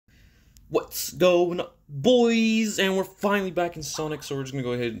What's going on, boys? And we're finally back in Sonic, so we're just gonna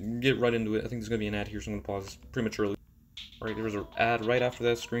go ahead and get right into it. I think there's gonna be an ad here, so I'm gonna pause prematurely. Alright, there was an ad right after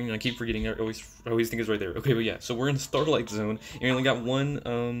that screen, and I keep forgetting. I always think it's right there. Okay, but yeah, so we're in Starlight Zone, and we only got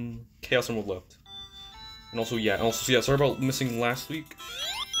one Chaos Emerald left. And also, sorry about missing last week.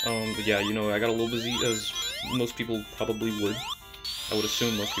 But yeah, you know, I got a little busy, as most people probably would. I would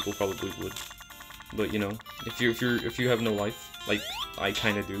assume most people probably would. But you know, if you have no life, like I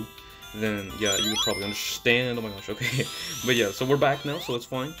kind of do, then yeah, you would probably understand. Oh my gosh, okay. But yeah, so we're back now, so it's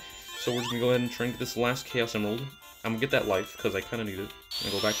fine. So we're just gonna go ahead and try and get this last Chaos Emerald. I'm gonna get that life, because I kind of need it. I'm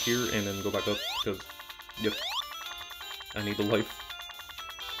gonna go back here, and then go back up, because, yep, I need the life.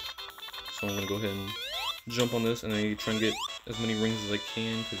 So I'm gonna go ahead and jump on this, and I need to try and get as many rings as I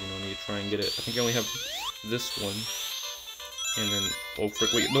can, because, you know, I need to try and get it. I think I only have this one. And then, oh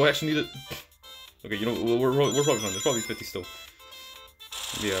frick, wait, no, I actually need it. Okay, you know, we're probably fine. There's probably 50 still.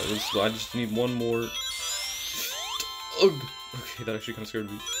 Yeah, I just need one more. Ugh. Okay, that actually kind of scared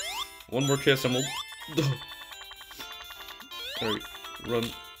me. One more Chaos Emerald. Alright, run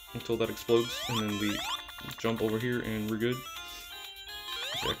until that explodes, and then we jump over here, and we're good.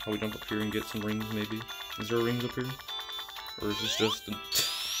 Check how we jump up here and get some rings, maybe. Is there rings up here? Or is this just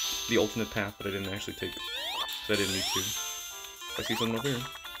the alternate path that I didn't actually take? Because I didn't need to. I see something up here.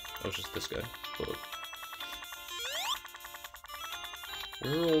 Oh, it's just this guy. Hold up.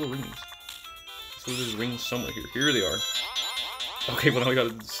 Where are all the rings? So there's rings somewhere here. Here they are. Okay, well now we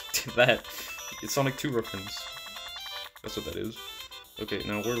gotta do that. It's Sonic 2 reference. That's what that is. Okay,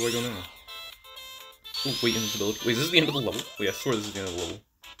 now where do I go now? Oh, wait, invisibility. Wait, is this the end of the level? Wait, I swear this is the end of the level.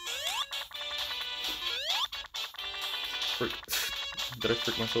 Frick. Did I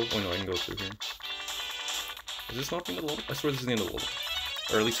frick myself? Oh no, I can go through here. Is this not the end of the level? I swear this is the end of the level.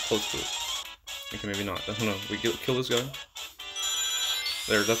 Or at least close to it. Okay, maybe not. I don't know. We kill this guy.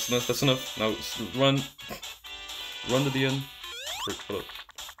 There, that's enough. Now, run. Run to the end. Frick, hold up.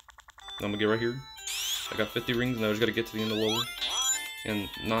 Now I'm gonna get right here. I got 50 rings, now I just gotta get to the end of the level. And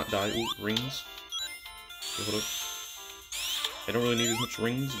not die. Ooh, rings. Okay, hold up. I don't really need as much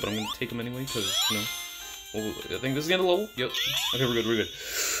rings, but I'm gonna take them anyway, because, you know. Well, I think this is the end of the level. Yep. Okay, we're good.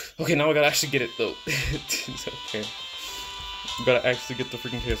 Okay, now I gotta actually get it, though. Okay. We gotta actually get the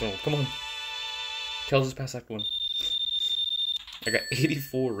freaking Chaos Emerald. Come on. Kells is past Act 1. I got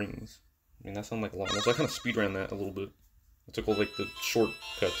 84 rings. I mean, that sounds like a lot. So I kind of speedran that a little bit. I took all, like, the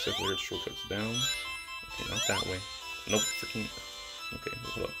shortcuts. If there's shortcuts down. Okay, not that way. Nope, freaking. Okay,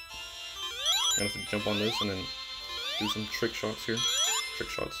 hold up. I'm gonna have to jump on this and then do some trick shots here. Trick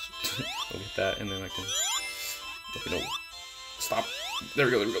shots. I'll get that, and then I can. Okay, no. Stop. There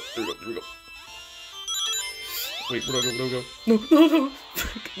we go. Wait, where do I go? No!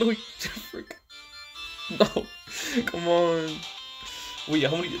 Frick, no, frick. No. Come on. Wait,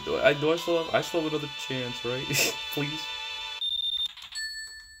 how many do I still have? I still have another chance, right? Please.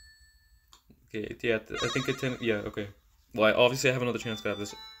 Okay, yeah, I think it's yeah, okay. Well, obviously I have another chance to have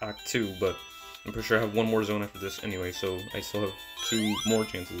this Act 2, but I'm pretty sure I have one more zone after this anyway, so I still have 2 more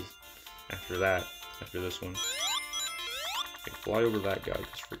chances after that, after this one. Okay, fly over that guy,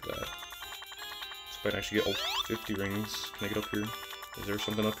 because frick that. So if I can actually get all 50 rings, can I get up here? Is there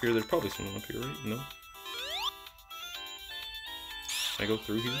something up here? There's probably something up here, right? No? Can I go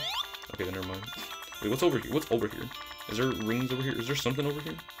through here? Okay, then never mind. Wait, what's over here? What's over here? Is there rings over here? Is there something over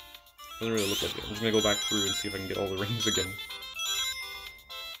here? Doesn't really look like it. I'm just gonna go back through and see if I can get all the rings again.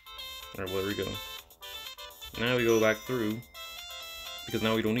 Alright, well, there we go. Now we go back through. Because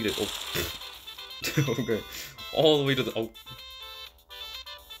now we don't need it. Oh. Okay. All the way to the... Oh.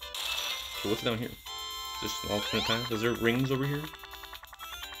 Okay, what's down here? Is this an alternate path? Is there rings over here?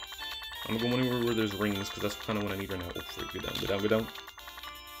 I'm gonna go anywhere where there's rings, because that's kind of what I need right now. Oh, frick, go down.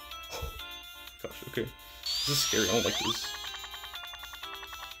 Gosh, okay. This is scary. I don't like this.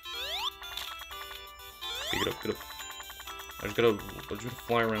 Okay, get up. I just gotta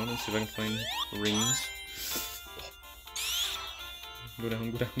fly around and see if I can find rings. Go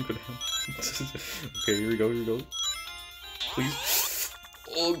down. Okay, here we go. Please.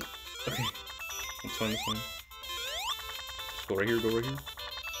 Oh, okay. It's fine. Just go right here.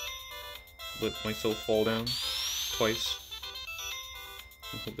 Let myself fall down twice.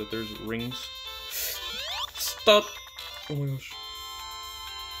 And hope that there's rings. Stop! Oh my gosh.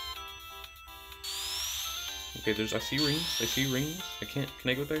 Okay, I see rings. Can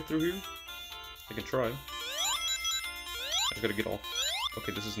I go back through here? I can try. I just gotta get off.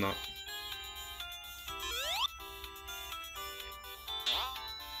 Okay, this is not.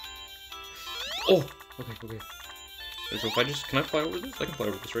 Oh! Okay. So if can I fly over this? I can fly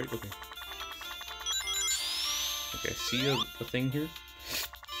over this, right? Okay. Okay, I see a thing here.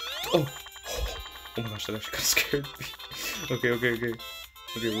 Oh! Oh my gosh, that actually got scared me. Okay, okay, okay.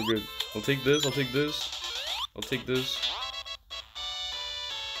 Okay, we're good. I'll take this, I'll take this. I'll take this.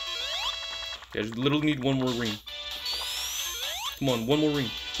 Okay, I just literally need one more ring. Come on, one more ring.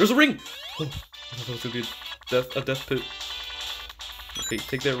 There's a ring! Oh, that was so good. A death pit. Okay,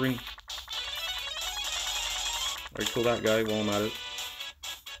 take that ring. Alright, kill that guy while I'm at it.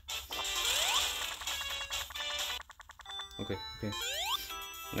 Okay, okay.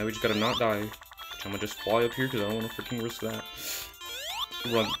 Now we just gotta not die. I'm gonna just fly up here because I don't want to freaking risk that.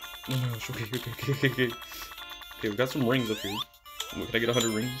 Run. Oh my gosh, okay, okay, okay, okay, okay. Okay, we got some rings up here. Can I get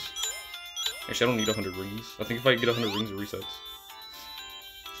 100 rings? Actually, I don't need 100 rings. I think if I get 100 rings, it resets.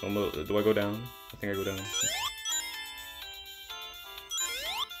 So I'm gonna, do I go down? I think I go down.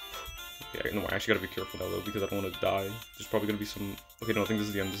 Okay, no, I actually gotta be careful now though, because I don't want to die. There's probably gonna be some... Okay, no, I think this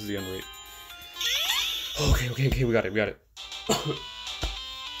is the end. This is the end, right? Okay, okay, okay, we got it, we got it.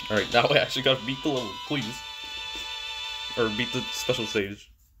 Alright, now I actually gotta beat the level, please. Or beat the special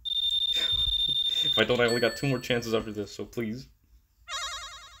stage. If I don't, I only got 2 more chances after this, so please.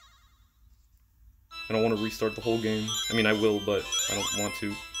 I don't want to restart the whole game. I mean, I will, but I don't want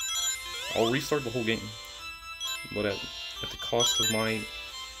to. I'll restart the whole game. But at the cost of my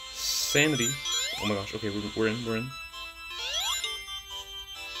sanity. Oh my gosh, okay, we're in, we're in.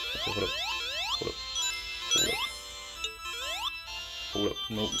 Okay, hold up. Hold up. Hold up. Hold up.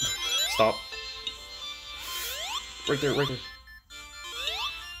 No. Stop. Right there, right there.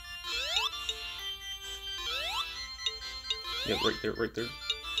 Yeah, right there, right there.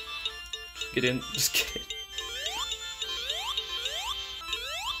 Just get in. Just get in.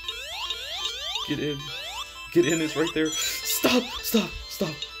 Get in. Get in, it's right there. Stop! Stop!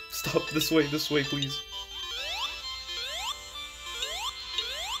 Stop! Stop! This way, please.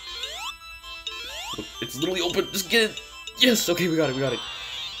 Look, it's literally open. Just get in. Yes! Okay, we got it, we got it.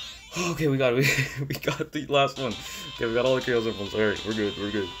 Okay, we got it. We got the last one. Okay, we got all the chaos emeralds. Alright, we're good,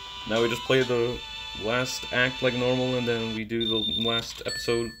 we're good. Now we just play the last act like normal, and then we do the last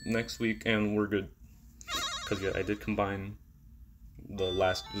episode next week, and we're good. Because, yeah, I did combine the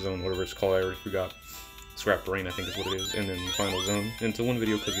last zone, whatever it's called, I already forgot. Scrap Brain, I think is what it is, and then the final zone into one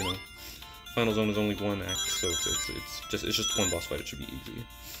video, because, you know, final zone is only one act, so it's just one boss fight. It should be easy.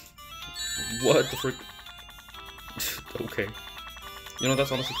 What the frick? Okay. You know,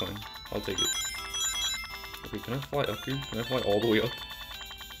 that's honestly fine. I'll take it. Okay, can I fly up here? Can I fly all the way up?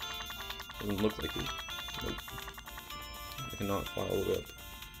 Doesn't look like it. Nope. I cannot fly all the way up.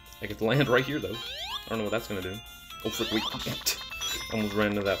 I get to land right here, though. I don't know what that's gonna do. Oh, frick, wait. I almost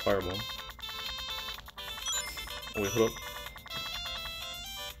ran into that fireball. Oh, wait, hold up.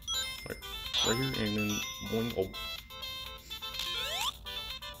 Alright, right here, and then one. Oh.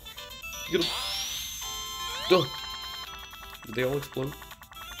 Get him! Duh! Did they all explode?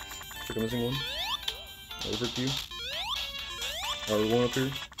 Frick, I'm missing one. Over to you. Alright, one up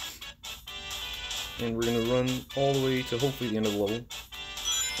here. And we're gonna run all the way to hopefully the end of the level. I'm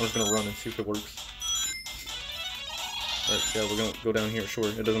just gonna run and see if it works. Alright, yeah, we're gonna go down here, sure,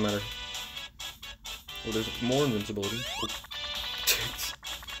 it doesn't matter. Oh, there's more invincibility. Oh.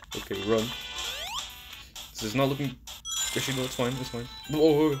 Okay, run. This is not looking... Actually, no, it's fine, it's fine.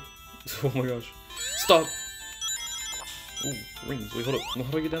 Oh, oh my gosh. Stop! Ooh, rings. Wait, hold up. How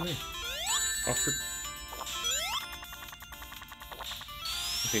do I get down there? Oh, frick.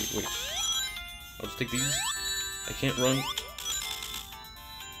 Okay, wait. I'll just take these. I can't run.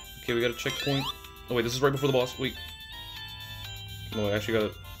 Okay, we got a checkpoint. Oh wait, this is right before the boss. Wait. No, I actually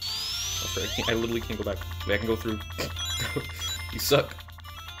gotta... Oh, frick, I can't. I literally can't go back. Wait, I can go through. You suck.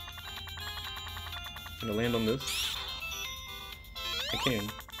 Can I land on this? I can.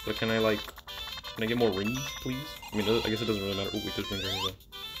 But can I, like... Can I get more rings, please? I mean, I guess it doesn't really matter. Oh, wait, there's rings right here, though.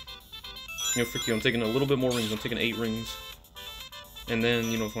 You know, frick you, I'm taking a little bit more rings. I'm taking 8 rings. And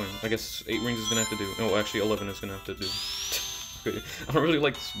then, you know, fine. I guess 8 rings is gonna have to do. No, actually, 11 is gonna have to do. Okay. I don't really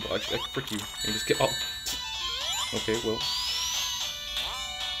like this. Actually, frick you. And just get up. Okay, well.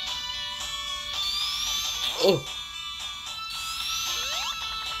 Oh!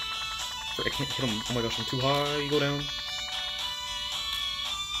 Frick, I can't hit him. Oh my gosh, I'm too high. You go down.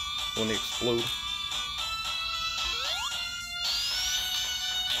 When they explode.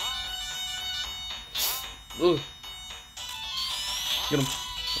 Ugh. Get him.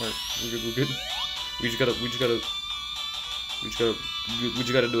 Alright, we're good, we're good. We just gotta do it. We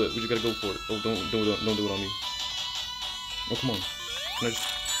just gotta go for it. Oh, don't do it on me. Oh, come on. Can I just...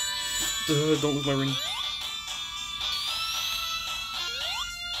 don't lose my ring.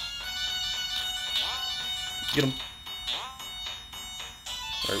 Get him.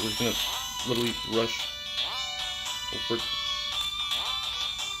 Alright, we're just gonna literally rush. Oh, frick.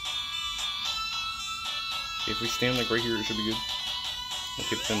 Okay, if we stand like right here, it should be good.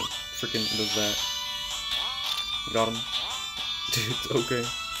 Okay, but then it freaking does that. Got him. Dude, okay.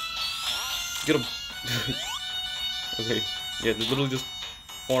 Get him. Okay, yeah, literally just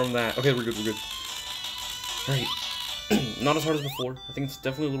farm that. Okay, we're good, we're good. Alright. Not as hard as before. I think it's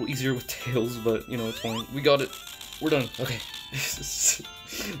definitely a little easier with tails, but, you know, it's fine. We got it. We're done. Okay.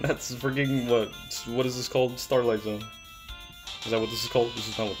 That's freaking what is this called? Starlight Zone. Is that what this is called? This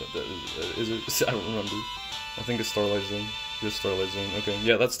is not what that is it? I don't remember. I think it's Starlight Zone. Just Starlight Zone. Okay,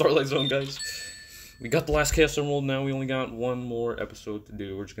 yeah, that's Starlight Zone, guys. We got the last Chaos Emerald. Now we only got one more episode to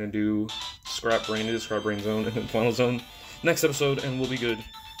do. We're just gonna do Scrap Brain. It is Scrap Brain Zone and then Final Zone next episode, and we'll be good.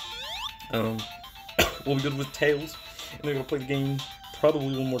 We'll be good with Tails, and we're gonna play the game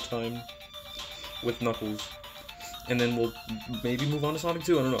probably one more time with Knuckles, and then we'll maybe move on to Sonic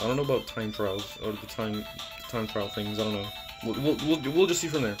 2. I don't know. I don't know about time trials or the time trial things. I don't know. We'll just see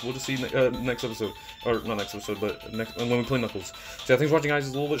from there. We'll just see next episode, or not next episode, but next when we play Knuckles. So yeah, thanks for watching, guys.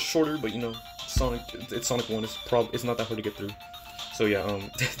 It's a little bit shorter, but you know, it's Sonic 1. It's not that hard to get through. So yeah,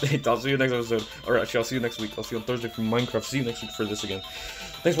 I'll see you next episode. Or actually, I'll see you next week. I'll see you on Thursday for Minecraft. See you next week for this again.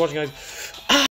 Thanks for watching, guys.